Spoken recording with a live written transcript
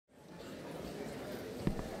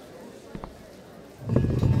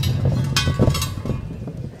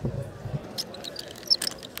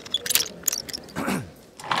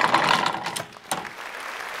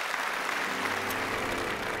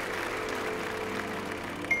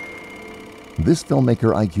This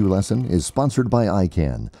Filmmaker IQ lesson is sponsored by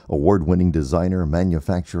ICANN, award-winning designer,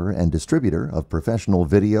 manufacturer, and distributor of professional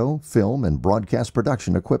video, film, and broadcast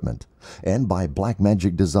production equipment, and by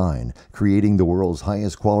Blackmagic Design, creating the world's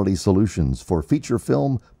highest quality solutions for feature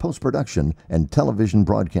film, post-production, and television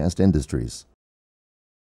broadcast industries.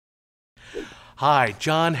 Hi,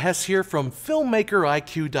 John Hess here from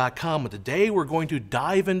FilmmakerIQ.com, and today we're going to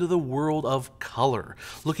dive into the world of color,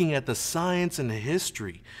 looking at the science and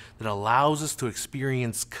history that allows us to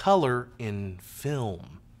experience color in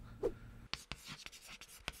film.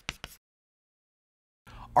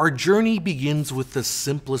 Our journey begins with the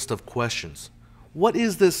simplest of questions. What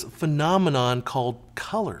is this phenomenon called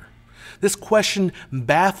color? This question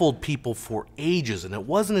baffled people for ages, and it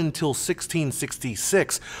wasn't until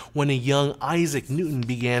 1666 when a young Isaac Newton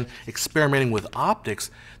began experimenting with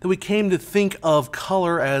optics that we came to think of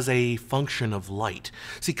color as a function of light.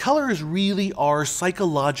 See, color is really our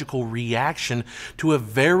psychological reaction to a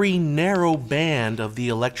very narrow band of the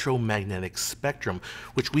electromagnetic spectrum,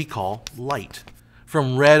 which we call light.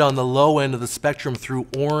 From red on the low end of the spectrum through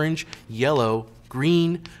orange, yellow,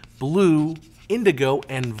 green, blue, indigo,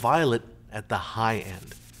 and violet at the high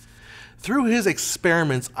end. Through his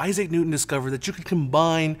experiments, Isaac Newton discovered that you could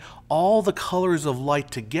combine all the colors of light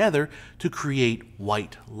together to create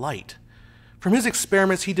white light. From his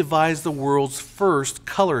experiments, he devised the world's first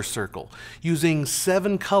color circle, using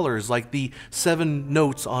 7 colors like the 7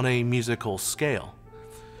 notes on a musical scale.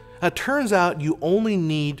 It turns out you only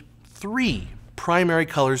need 3 primary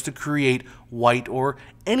colors to create white or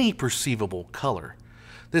any perceivable color.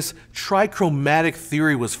 This trichromatic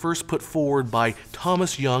theory was first put forward by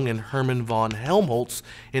Thomas Young and Hermann von Helmholtz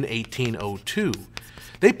in 1802.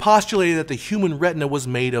 They postulated that the human retina was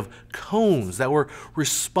made of cones that were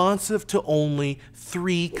responsive to only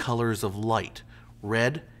 3 colors of light: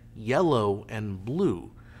 red, yellow, and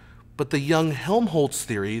blue. But the Young-Helmholtz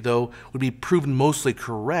theory, though would be proven mostly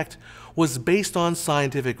correct, was based on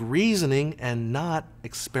scientific reasoning and not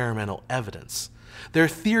experimental evidence. Their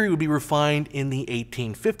theory would be refined in the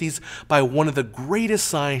 1850s by one of the greatest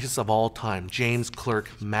scientists of all time, James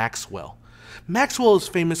Clerk Maxwell. Maxwell is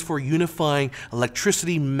famous for unifying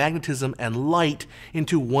electricity, magnetism, and light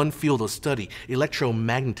into one field of study,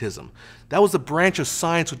 electromagnetism. That was a branch of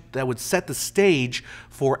science that would set the stage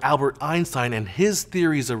for Albert Einstein and his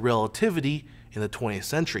theories of relativity in the 20th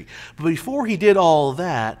century. But before he did all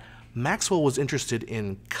that, Maxwell was interested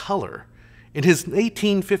in color. In his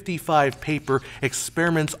 1855 paper,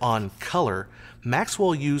 Experiments on Color,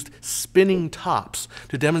 Maxwell used spinning tops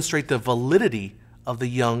to demonstrate the validity of the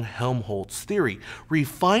Young-Helmholtz theory,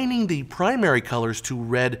 refining the primary colors to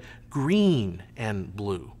red, green, and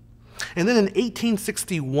blue. And then in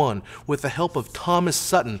 1861, with the help of Thomas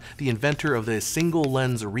Sutton, the inventor of the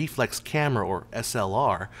single-lens reflex camera, or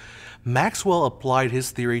SLR, Maxwell applied his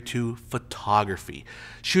theory to photography,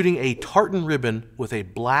 shooting a tartan ribbon with a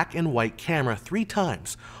black and white camera 3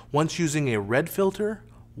 times, once using a red filter,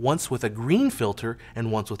 once with a green filter,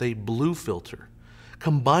 and once with a blue filter.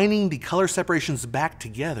 Combining the color separations back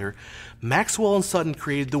together, Maxwell and Sutton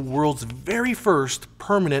created the world's very first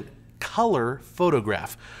permanent color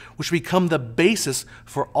photograph, which would become the basis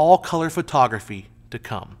for all color photography to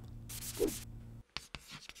come.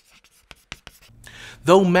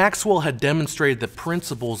 Though Maxwell had demonstrated the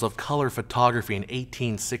principles of color photography in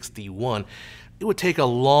 1861, it would take a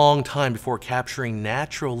long time before capturing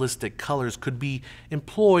naturalistic colors could be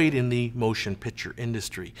employed in the motion picture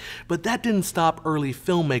industry. But that didn't stop early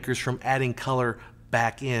filmmakers from adding color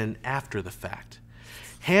back in after the fact.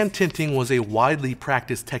 Hand tinting was a widely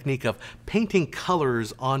practiced technique of painting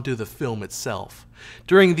colors onto the film itself.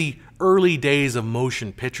 During the early days of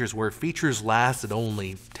motion pictures, where features lasted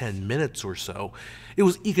only 10 minutes or so, it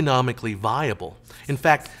was economically viable. In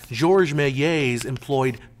fact, Georges Méliès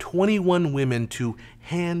employed 21 women to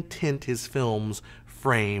hand tint his films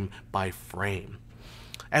frame by frame.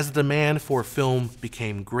 As the demand for film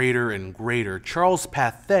became greater and greater, Charles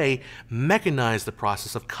Pathé mechanized the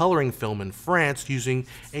process of coloring film in France using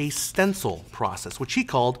a stencil process, which he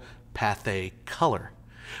called Pathé Color.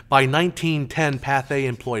 By 1910, Pathé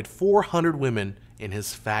employed 400 women in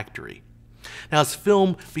his factory. Now, as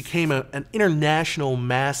film became an international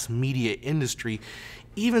mass media industry,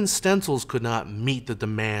 even stencils could not meet the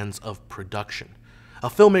demands of production.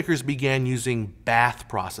 Filmmakers began using bath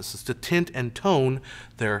processes to tint and tone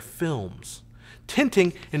their films.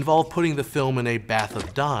 Tinting involved putting the film in a bath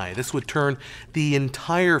of dye. This would turn the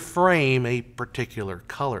entire frame a particular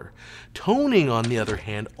color. Toning, on the other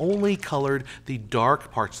hand, only colored the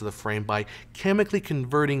dark parts of the frame by chemically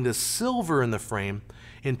converting the silver in the frame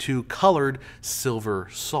into colored silver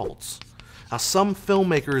salts. Now, some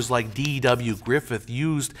filmmakers like D.W. Griffith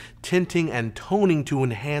used tinting and toning to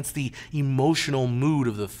enhance the emotional mood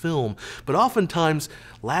of the film, but oftentimes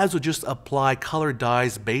labs would just apply color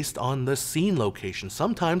dyes based on the scene location.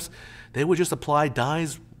 Sometimes they would just apply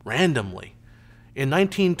dyes randomly. In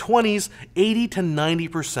 1920s, 80 to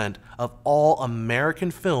 90% of all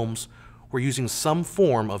American films were using some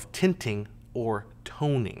form of tinting or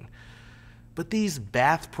toning. But these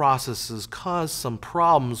bath processes caused some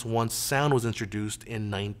problems once sound was introduced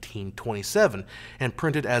in 1927 and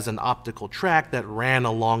printed as an optical track that ran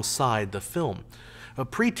alongside the film. A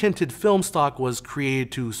pre-tinted film stock was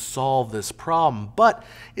created to solve this problem, but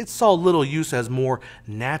it saw little use as more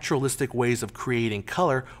naturalistic ways of creating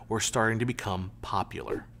color were starting to become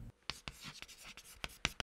popular.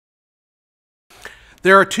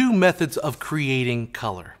 There are two methods of creating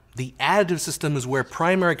color. The additive system is where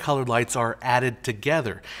primary colored lights are added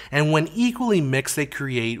together, and when equally mixed, they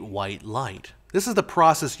create white light. This is the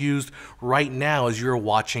process used right now as you're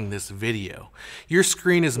watching this video. Your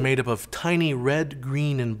screen is made up of tiny red,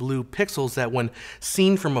 green, and blue pixels that, when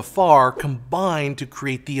seen from afar, combine to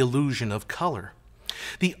create the illusion of color.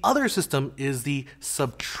 The other system is the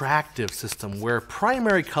subtractive system, where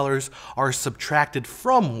primary colors are subtracted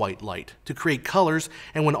from white light to create colors,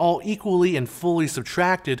 and when all equally and fully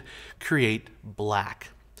subtracted, create black.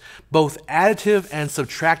 Both additive and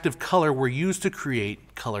subtractive color were used to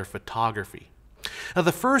create color photography. Now,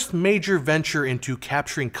 the first major venture into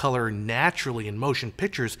capturing color naturally in motion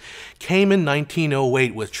pictures came in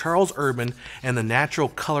 1908 with Charles Urban and the Natural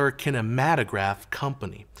Color Kinematograph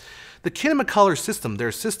Company. The Kinemacolor system,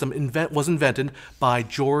 was invented by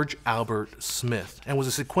George Albert Smith and was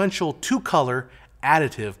a sequential two-color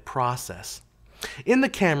additive process. In the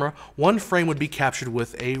camera, one frame would be captured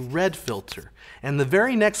with a red filter, and the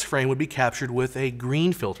very next frame would be captured with a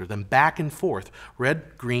green filter, then back and forth,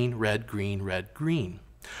 red, green, red, green, red, green.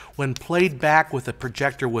 When played back with a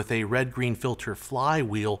projector with a red-green filter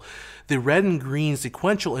flywheel, the red and green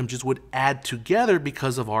sequential images would add together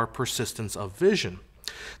because of our persistence of vision.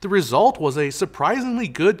 The result was a surprisingly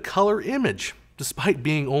good color image, despite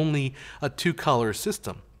being only a two-color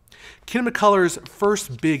system. Kinemacolor's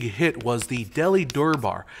first big hit was the Delhi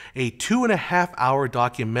Durbar, a 2.5-hour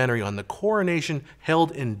documentary on the coronation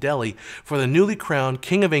held in Delhi for the newly crowned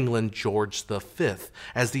King of England, George V,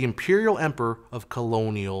 as the imperial emperor of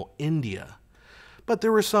colonial India. But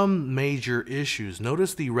there were some major issues.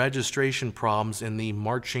 Notice the registration problems in the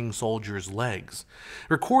marching soldiers' legs.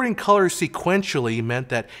 Recording colors sequentially meant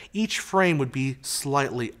that each frame would be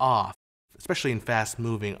slightly off, especially in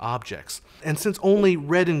fast-moving objects. And since only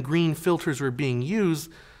red and green filters were being used,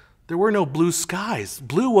 there were no blue skies.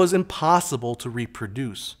 Blue was impossible to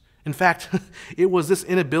reproduce. In fact, it was this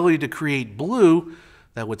inability to create blue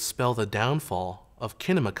that would spell the downfall of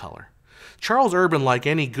Kinemacolor. Charles Urban, like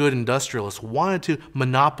any good industrialist, wanted to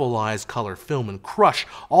monopolize color film and crush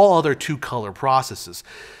all other two-color processes.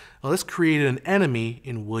 Well, this created an enemy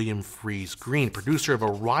in William Fries Green, producer of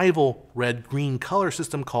a rival red-green color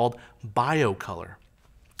system called Biocolor.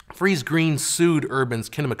 Fries Green sued Urban's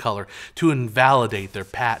Kinemacolor to invalidate their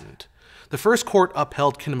patent. The first court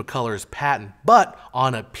upheld Kinemacolor's patent, but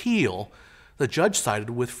on appeal, the judge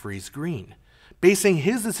sided with Fries Green, basing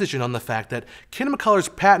his decision on the fact that Kinemacolor's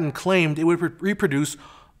patent claimed it would reproduce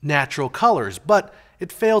natural colors, but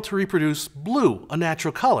it failed to reproduce blue, a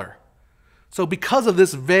natural color. So because of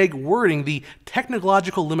this vague wording, the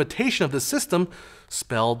technological limitation of the system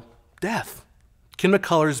spelled death.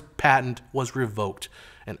 Kinemacolor's patent was revoked,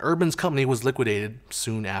 and Urban's company was liquidated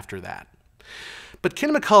soon after that. But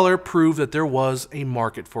Kinemacolor proved that there was a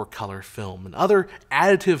market for color film, and other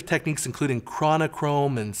additive techniques including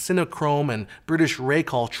chronochrome and cinechrome and British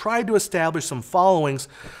Raycall tried to establish some followings,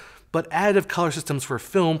 but additive color systems for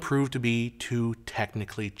film proved to be too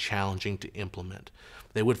technically challenging to implement.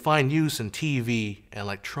 They would find use in TV and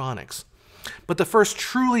electronics. But the first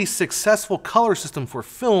truly successful color system for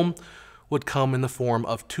film would come in the form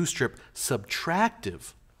of two-strip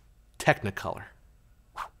subtractive Technicolor.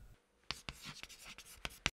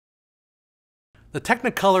 The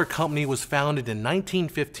Technicolor company was founded in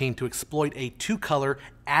 1915 to exploit a two-color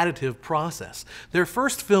additive process. Their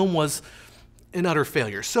first film was an utter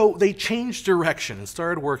failure, so they changed direction and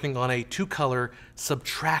started working on a two-color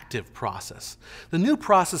subtractive process. The new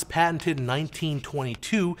process, patented in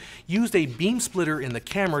 1922, used a beam splitter in the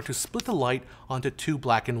camera to split the light onto two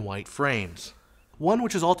black and white frames, one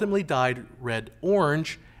which was ultimately dyed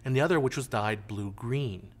red-orange and the other which was dyed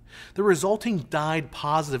blue-green. The resulting dyed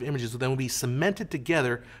positive images would then be cemented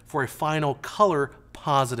together for a final color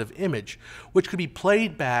positive image, which could be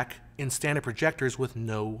played back in standard projectors with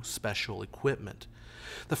no special equipment.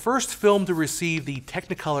 The first film to receive the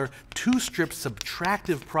Technicolor two-strip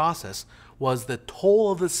subtractive process was The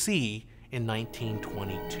Toll of the Sea in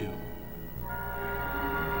 1922.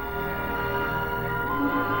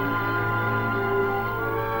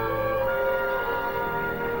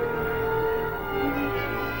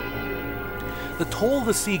 The Toll of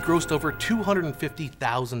the Sea grossed over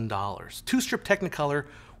 $250,000. Two-strip Technicolor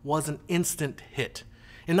was an instant hit.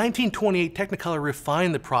 In 1928, Technicolor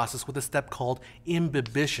refined the process with a step called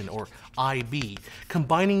imbibition, or IB,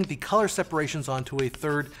 combining the color separations onto a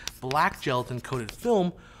third black gelatin-coated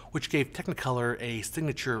film, which gave Technicolor a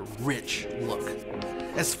signature rich look.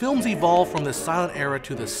 As films evolved from the silent era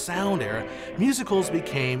to the sound era, musicals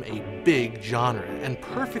became a big genre and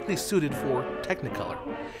perfectly suited for Technicolor.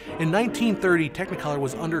 In 1930, Technicolor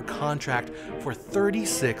was under contract for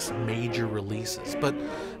 36 major releases, but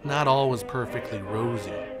not all was perfectly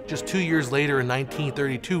rosy. Just 2 years later, in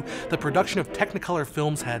 1932, the production of Technicolor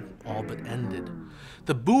films had all but ended.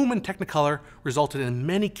 The boom in Technicolor resulted in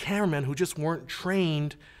many cameramen who just weren't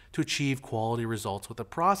trained to achieve quality results with the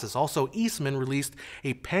process. Also, Eastman released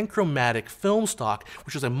a panchromatic film stock,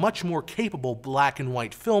 which was a much more capable black and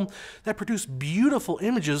white film that produced beautiful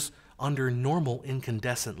images under normal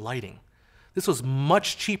incandescent lighting. This was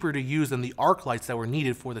much cheaper to use than the arc lights that were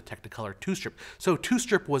needed for the Technicolor two-strip. So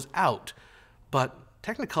two-strip was out, but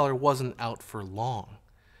Technicolor wasn't out for long.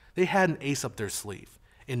 They had an ace up their sleeve.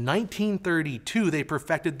 In 1932, they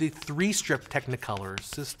perfected the three-strip Technicolor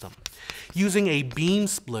system. Using a beam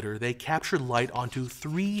splitter, they captured light onto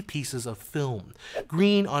 3 pieces of film,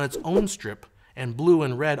 green on its own strip and blue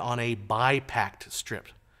and red on a bipacked strip.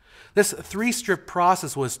 This three-strip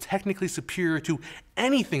process was technically superior to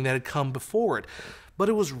anything that had come before it, but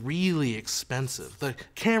it was really expensive. The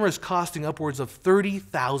cameras costing upwards of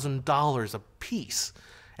 $30,000 a piece.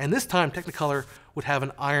 And this time, Technicolor would have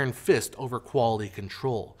an iron fist over quality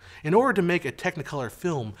control. In order to make a Technicolor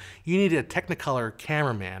film, you needed a Technicolor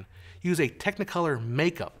cameraman, use a Technicolor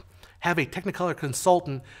makeup, have a Technicolor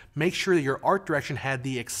consultant make sure that your art direction had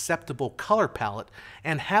the acceptable color palette,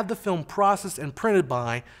 and have the film processed and printed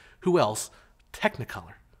by, who else?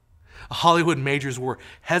 Technicolor. Hollywood majors were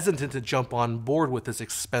hesitant to jump on board with this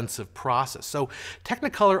expensive process, so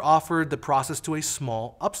Technicolor offered the process to a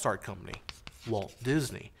small upstart company, Walt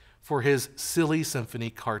Disney, for his Silly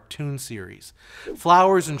Symphony cartoon series.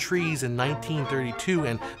 Flowers and Trees in 1932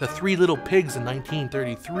 and The Three Little Pigs in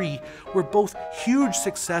 1933 were both huge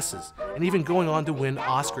successes, and even going on to win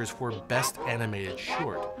Oscars for Best Animated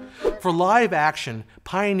Short. For live action,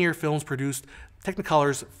 Pioneer Films produced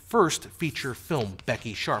Technicolor's first feature film,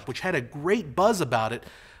 Becky Sharp, which had a great buzz about it,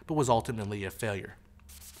 but was ultimately a failure.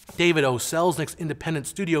 David O. Selznick's independent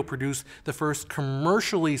studio produced the first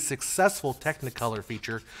commercially successful Technicolor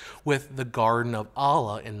feature with The Garden of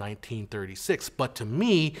Allah in 1936. But to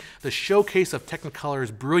me, the showcase of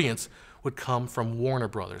Technicolor's brilliance would come from Warner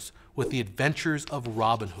Brothers with The Adventures of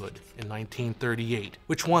Robin Hood in 1938,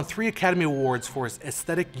 which won 3 Academy Awards for its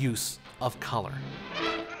aesthetic use of color.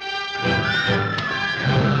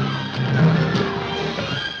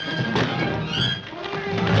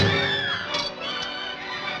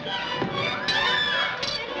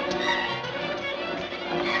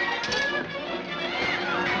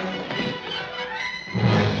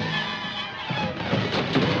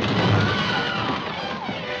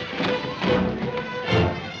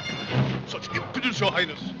 Such impudence, Your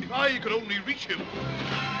Highness! If I could only reach him!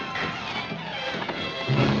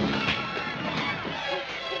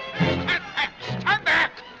 Stand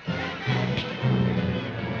back!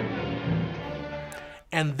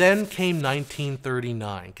 And then came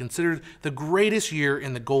 1939, considered the greatest year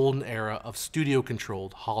in the golden era of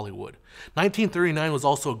studio-controlled Hollywood. 1939 was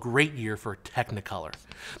also a great year for Technicolor.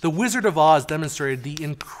 The Wizard of Oz demonstrated the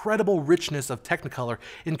incredible richness of Technicolor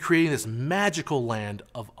in creating this magical land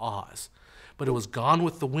of Oz. But it was Gone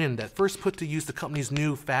with the Wind that first put to use the company's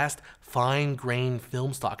new fast, fine-grained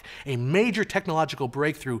film stock, a major technological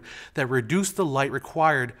breakthrough that reduced the light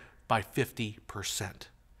required by 50%.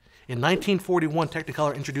 In 1941,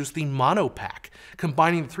 Technicolor introduced the monopack,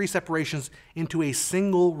 combining the 3 separations into a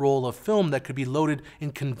single roll of film that could be loaded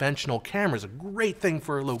in conventional cameras, a great thing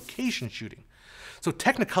for location shooting. So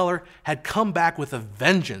Technicolor had come back with a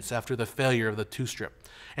vengeance after the failure of the two-strip,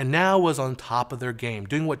 and now was on top of their game,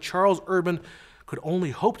 doing what Charles Urban could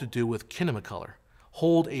only hope to do with Kinemacolor,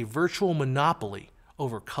 hold a virtual monopoly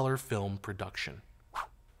over color film production.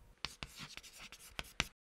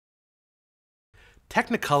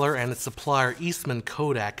 Technicolor and its supplier Eastman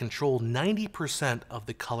Kodak controlled 90% of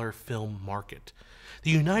the color film market.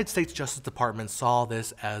 The United States Justice Department saw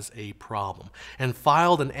this as a problem and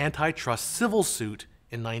filed an antitrust civil suit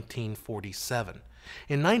in 1947.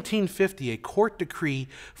 In 1950, a court decree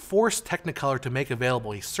forced Technicolor to make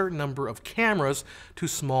available a certain number of cameras to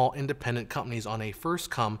small independent companies on a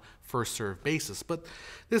first-come, first-served basis. But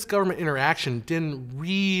this government interaction didn't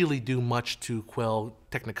really do much to quell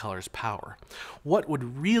Technicolor's power. What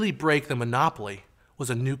would really break the monopoly was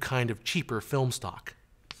a new kind of cheaper film stock,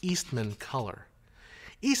 Eastman Color.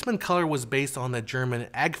 Eastman Color was based on the German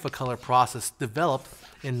Agfacolor process developed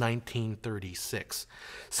in 1936.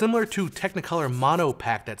 Similar to Technicolor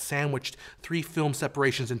Monopack that sandwiched 3 film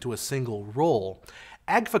separations into a single roll,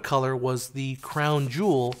 Agfacolor was the crown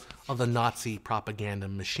jewel of the Nazi propaganda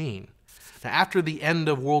machine. Now, after the end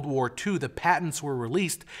of World War II, the patents were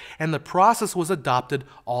released and the process was adopted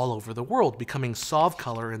all over the world, becoming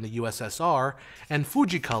Sovcolor in the USSR and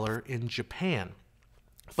Fujicolor in Japan.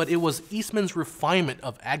 But it was Eastman's refinement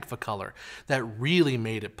of Agfacolor that really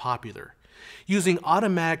made it popular. Using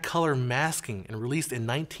automatic color masking and released in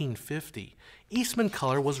 1950, Eastman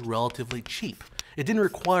Color was relatively cheap. It didn't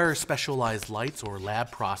require specialized lights or lab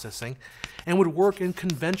processing and would work in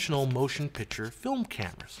conventional motion picture film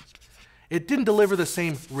cameras. It didn't deliver the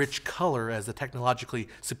same rich color as the technologically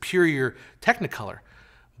superior Technicolor,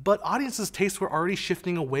 but audiences' tastes were already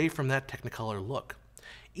shifting away from that Technicolor look.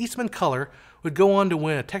 Eastman Color would go on to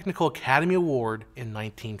win a Technical Academy Award in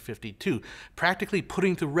 1952, practically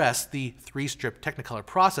putting to rest the 3-strip Technicolor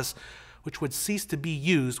process, which would cease to be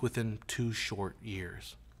used within 2 short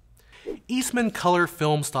years. Eastman Color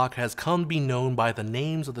film stock has come to be known by the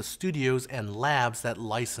names of the studios and labs that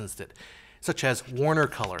licensed it, such as Warner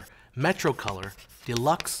Color, Metro Color,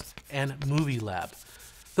 Deluxe, and Movie Lab.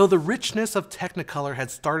 Though the richness of Technicolor had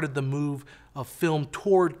started the move of film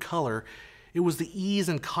toward color, it was the ease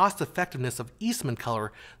and cost-effectiveness of Eastman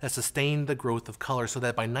Color that sustained the growth of color, so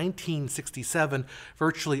that by 1967,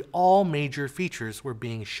 virtually all major features were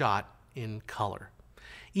being shot in color.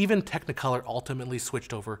 Even Technicolor ultimately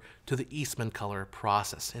switched over to the Eastman Color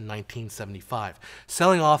process in 1975,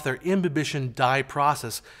 selling off their imbibition dye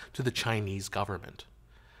process to the Chinese government.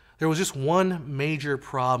 There was just one major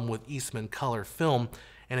problem with Eastman Color film,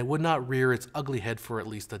 and it would not rear its ugly head for at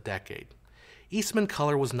least a decade. Eastman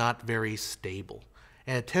Color was not very stable,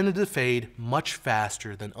 and it tended to fade much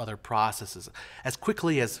faster than other processes, as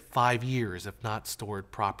quickly as 5 years if not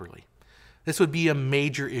stored properly. This would be a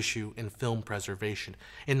major issue in film preservation.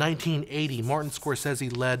 In 1980, Martin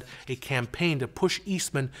Scorsese led a campaign to push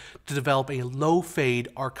Eastman to develop a low-fade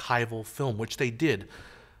archival film, which they did,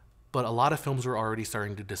 but a lot of films were already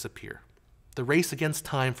starting to disappear. The race against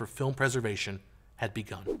time for film preservation had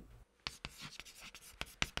begun.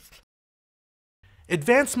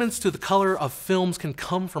 Advancements to the color of films can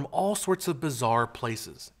come from all sorts of bizarre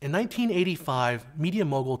places. In 1985, media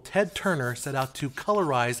mogul Ted Turner set out to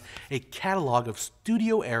colorize a catalog of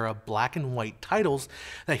studio-era black and white titles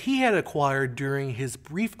that he had acquired during his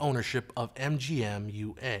brief ownership of MGM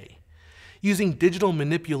UA. Using digital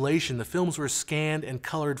manipulation, the films were scanned and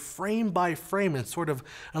colored frame by frame in sort of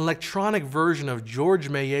an electronic version of George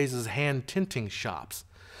Méliès's hand tinting shops.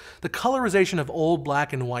 The colorization of old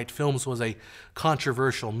black and white films was a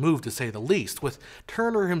controversial move, to say the least, with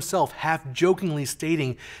Turner himself half-jokingly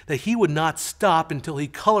stating that he would not stop until he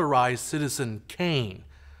colorized Citizen Kane.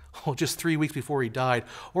 Oh, just 3 weeks before he died,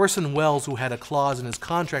 Orson Welles, who had a clause in his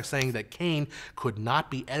contract saying that Kane could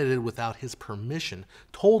not be edited without his permission,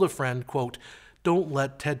 told a friend, quote, "Don't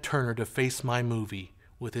let Ted Turner deface my movie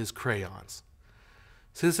with his crayons."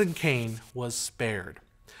 Citizen Kane was spared.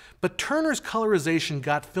 But Turner's colorization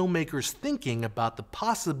got filmmakers thinking about the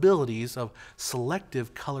possibilities of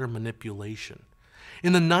selective color manipulation.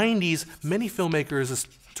 In the 90s, many filmmakers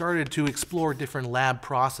started to explore different lab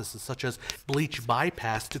processes, such as bleach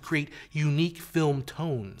bypass, to create unique film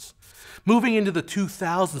tones. Moving into the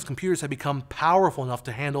 2000s, computers had become powerful enough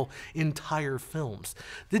to handle entire films.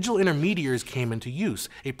 Digital intermediaries came into use,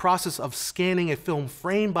 a process of scanning a film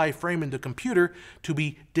frame by frame into a computer to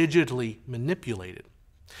be digitally manipulated.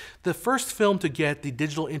 The first film to get the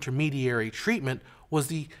digital intermediary treatment was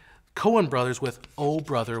the Coen brothers with Oh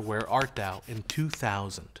Brother, Where Art Thou in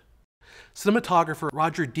 2000. Cinematographer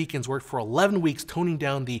Roger Deakins worked for 11 weeks toning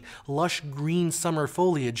down the lush green summer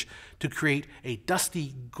foliage to create a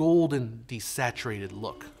dusty, golden, desaturated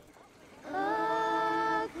look.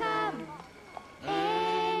 Oh, come,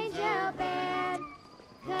 angel band,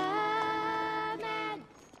 come and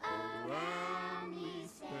around me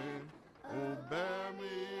stand. Oh, bear me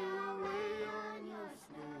away on your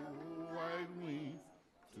snow white wings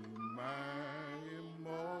to my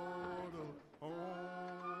immortal home.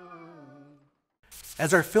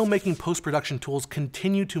 As our filmmaking post-production tools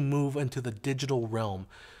continue to move into the digital realm,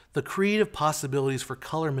 the creative possibilities for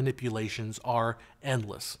color manipulations are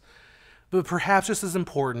endless. But perhaps just as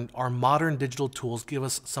important, our modern digital tools give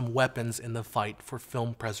us some weapons in the fight for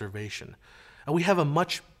film preservation. And we have a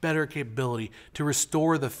much better capability to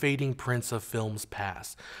restore the fading prints of film's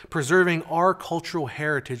past, preserving our cultural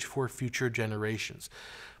heritage for future generations.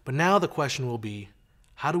 But now the question will be,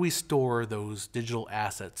 how do we store those digital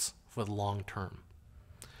assets for the long term?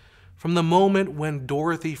 From the moment when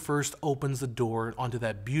Dorothy first opens the door onto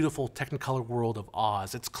that beautiful Technicolor world of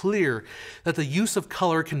Oz, it's clear that the use of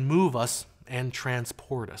color can move us and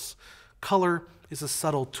transport us. Color is a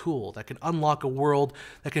subtle tool that can unlock a world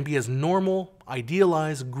that can be as normal,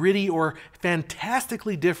 idealized, gritty, or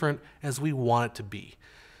fantastically different as we want it to be.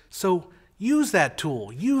 So use that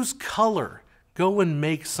tool, use color. Go and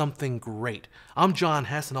make something great. I'm John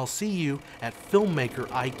Hess, and I'll see you at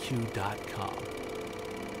filmmakeriq.com.